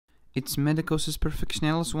It's Medicosis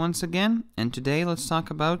Perfectionalis once again, and today let's talk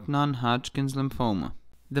about non-Hodgkin's lymphoma,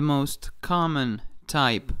 the most common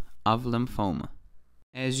type of lymphoma.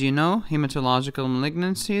 As you know, hematological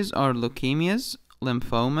malignancies are leukemias,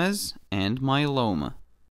 lymphomas, and myeloma.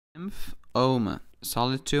 Lymphoma,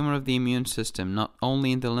 solid tumor of the immune system, not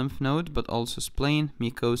only in the lymph node but also spleen,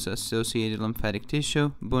 mucosa-associated lymphatic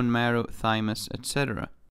tissue, bone marrow, thymus, etc.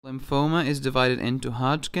 Lymphoma is divided into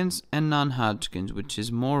Hodgkin's and non-Hodgkin's, which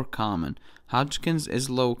is more common. Hodgkin's is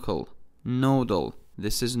local, nodal.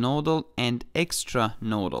 This is nodal and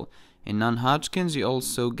extranodal. In non-Hodgkin's, you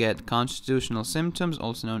also get constitutional symptoms,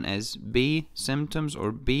 also known as B symptoms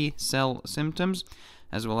or B cell symptoms,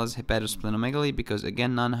 as well as hepatosplenomegaly, because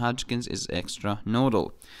again, non-Hodgkin's is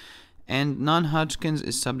extranodal. And non-Hodgkin's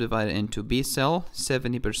is subdivided into B cell,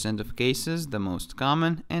 70% of cases, the most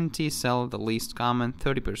common, and T cell, the least common,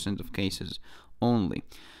 30% of cases only.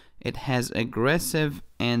 It has aggressive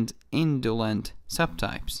and indolent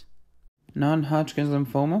subtypes. Non-Hodgkin's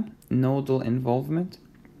lymphoma, nodal involvement,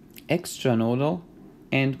 extranodal,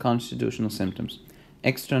 and constitutional symptoms.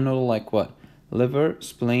 Extranodal like what? Liver,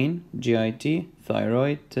 spleen, GIT,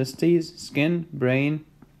 thyroid, testes, skin, brain,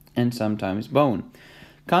 and sometimes bone.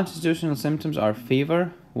 Constitutional symptoms are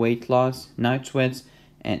fever, weight loss, night sweats,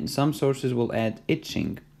 and some sources will add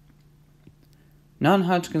itching.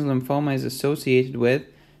 Non-Hodgkin's lymphoma is associated with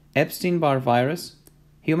Epstein-Barr virus,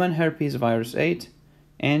 human herpes virus 8,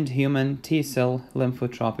 and human T-cell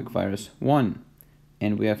lymphotropic virus 1.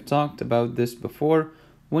 And we have talked about this before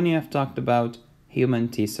when you have talked about human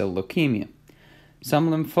T-cell leukemia.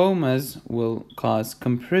 Some lymphomas will cause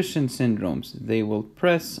compression syndromes. They will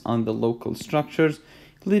press on the local structures,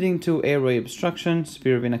 leading to airway obstruction,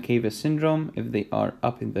 superior vena cava syndrome if they are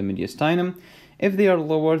up in the mediastinum. If they are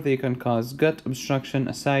lower, they can cause gut obstruction,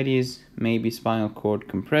 ascites, maybe spinal cord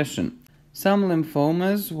compression. Some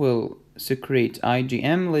lymphomas will secrete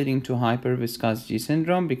IgM, leading to hyperviscosity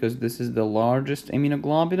syndrome because this is the largest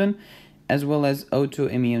immunoglobulin, as well as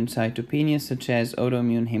autoimmune cytopenia such as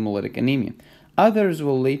autoimmune hemolytic anemia. Others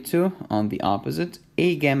will lead to, on the opposite,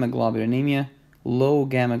 agamma-globulinemia, low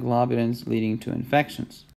gamma globulins leading to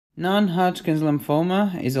infections. Non-Hodgkin's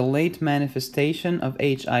lymphoma is a late manifestation of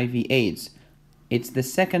HIV/AIDS. It's the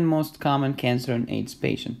second most common cancer in AIDS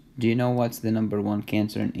patient. Do you know what's the #1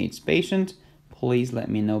 cancer in AIDS patient? Please let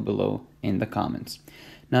me know below in the comments.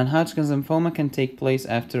 Non-Hodgkin's lymphoma can take place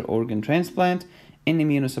after organ transplant in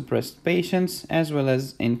immunosuppressed patients as well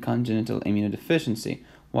as in congenital immunodeficiency.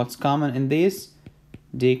 What's common in these?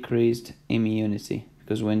 Decreased immunity.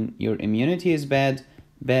 Because when your immunity is bad,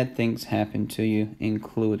 bad things happen to you,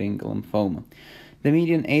 including lymphoma. The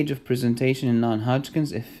median age of presentation in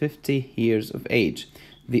non-Hodgkin's is 50 years of age.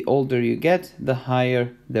 The older you get, the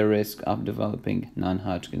higher the risk of developing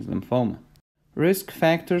non-Hodgkin's lymphoma. Risk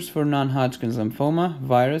factors for non-Hodgkin's lymphoma: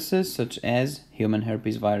 viruses such as human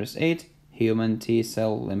herpes virus 8, human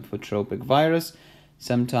T-cell lymphotropic virus,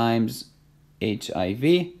 sometimes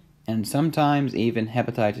HIV, and sometimes even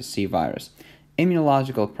hepatitis C virus.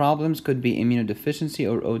 Immunological problems could be immunodeficiency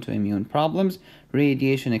or autoimmune problems,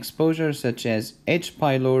 radiation exposure such as H.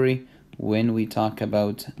 pylori when we talk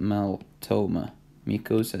about myeloma,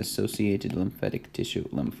 mucosa-associated lymphatic tissue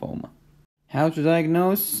lymphoma. How to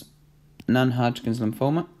diagnose non-Hodgkin's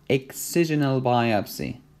lymphoma? Excisional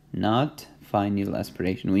biopsy, not fine needle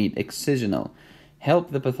aspiration. We need excisional. Help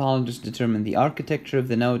the pathologist determine the architecture of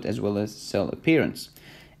the node as well as cell appearance.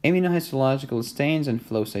 Immunohistological stains and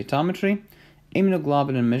flow cytometry.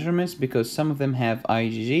 Immunoglobulin measurements, because some of them have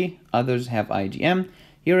IgG, others have IgM.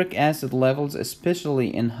 Uric acid levels,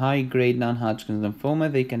 especially in high-grade non-Hodgkin's lymphoma,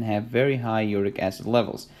 they can have very high uric acid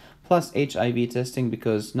levels. Plus HIV testing,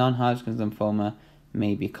 because non-Hodgkin's lymphoma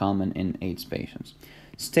may be common in AIDS patients.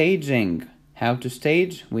 Staging. How to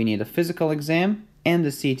stage? We need a physical exam and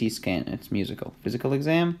a CT scan. It's musical. Physical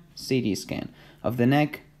exam, CT scan of the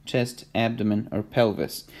neck, chest, abdomen, or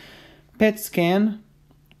pelvis. PET scan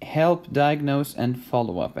help diagnose and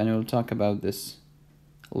follow up, and we'll talk about this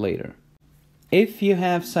later. If you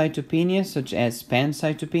have cytopenia such as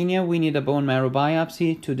pancytopenia, we need a bone marrow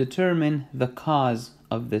biopsy to determine the cause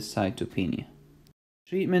of this cytopenia.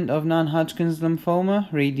 Treatment of non-Hodgkin's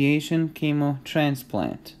lymphoma: radiation, chemo,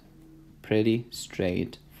 transplant. Pretty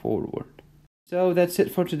straightforward. So that's it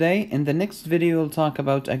for today. In the next video, we'll talk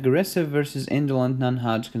about aggressive versus indolent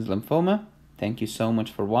non-Hodgkin's lymphoma. Thank you so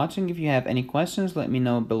much for watching. If you have any questions, let me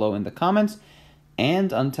know below in the comments.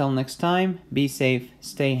 And until next time, be safe,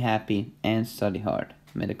 stay happy, and study hard.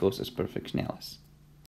 Medicosis Perfectionalis.